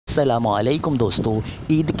अस्सलामुअलैकुम दोस्तों,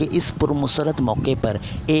 ईद के इस पुरमसरत मौके पर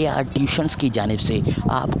AR ट्यूशन्स की जानिब से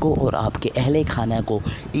आपको और आपके अहले खाना को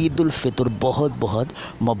ईद-उल-फितर बहुत बहुत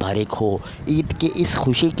मुबारक हो। ईद के इस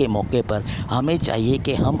खुशी के मौके पर हमें चाहिए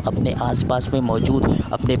कि हम अपने आसपास में मौजूद,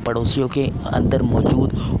 अपने पड़ोसियों के अंदर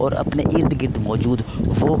मौजूद और अपने इर्द गिर्द मौजूद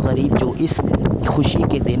वो गरीब जो इस खुशी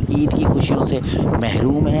के दिन ईद की खुशियों से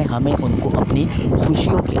महरूम हैं, हमें उनको अपनी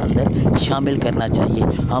खुशियों के अंदर शामिल करना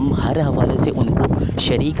चाहिए। हम हर हवाले से उनको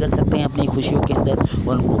शरीक कर सकते हैं अपनी खुशियों के अंदर,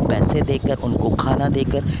 उनको पैसे देकर, उनको खाना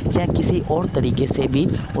देकर या किसी और तरीके से भी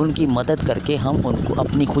उनकी मदद करके हम उनको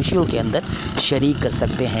अपनी खुशियों के अंदर शरीक कर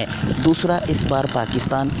सकते हैं। दूसरा, इस बार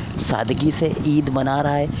पाकिस्तान सादगी से ईद मना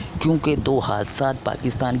रहा है क्योंकि 2 हादसा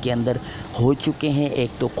पाकिस्तान के अंदर हो चुके हैं।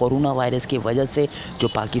 एक तो कोरोना वायरस की वजह से जो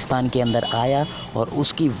पाकिस्तान के अंदर आया और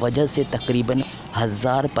उसकी वजह से तकरीबन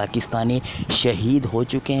 1000 पाकिस्तानी शहीद हो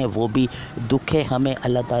चुके हैं। वो भी दुख है हमें,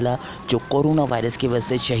 अल्लाह ताला जो कोरोना वायरस की वजह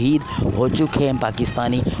से शहीद हो चुके हैं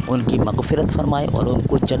पाकिस्तानी, उनकी मग़फ़िरत फ़रमाए और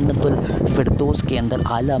उनको जन्नतुल फ़िरदौस के अंदर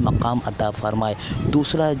आला मकाम अता फ़रमाए।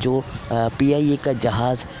 दूसरा, जो PIA का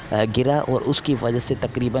जहाज़ गिरा और उसकी वजह से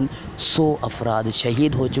तकरीबन 100 अफराद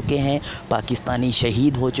शहीद हो चुके हैं, पाकिस्तानी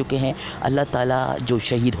शहीद हो चुके हैं। अल्लाह ताला जो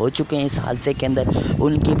शहीद हो चुके हैं इस हादसे के अंदर,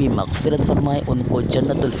 उनकी भी मग़फ़िरत फ़रमाए, उनको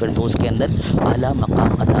जन्नतुल फ़िरदौस के अंदर आला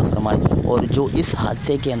मकाम अता फ़रमाए। और जो इस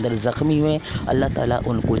हादसे के अंदर ज़ख्मी हुए, अल्लाह ताला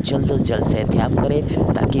उनको जल्द से जल्द सेहतियाब करे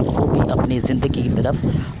ताकि वो भी अपनी ज़िंदगी की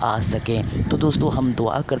तरफ आ सकें। तो दोस्तों, हम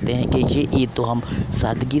दुआ करते हैं कि ये ईद तो हम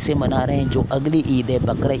सादगी से मना रहे हैं, जो अगली ईद है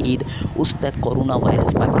बकरा ईद, उस तक कोरोना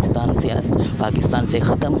वायरस पाकिस्तान से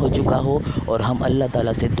ख़त्म हो चुका हो। और हम अल्लाह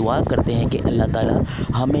ताला से दुआ करते हैं कि अल्लाह ताला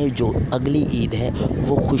हमें जो अगली ईद है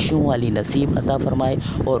वो खुशियों वाली नसीब अता फ़रमाए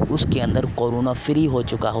और उसके अंदर कोरोना फ्री हो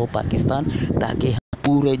चुका हो पाकिस्तान, ताकि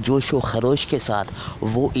पूरे जोश व खरोश के साथ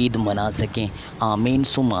वो ईद मना सकें। आमीन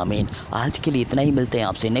सुम आमीन। आज के लिए इतना ही, मिलते हैं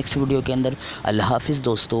आपसे नेक्स्ट वीडियो के अंदर। अल्लाह हाफ़िज़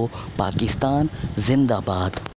दोस्तों। पाकिस्तान ज़िंदाबाद।